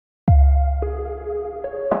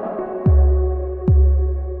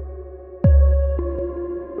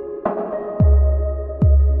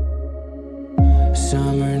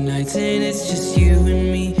pretend it's just you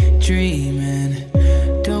and me dreaming.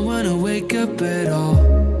 Don't wanna wake up at all.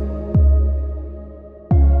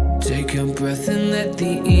 Take a breath and let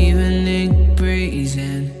the evening breeze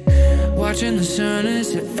in, watching the sun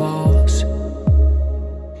as it falls.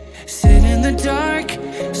 Sit in the dark,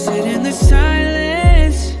 sit in the silence,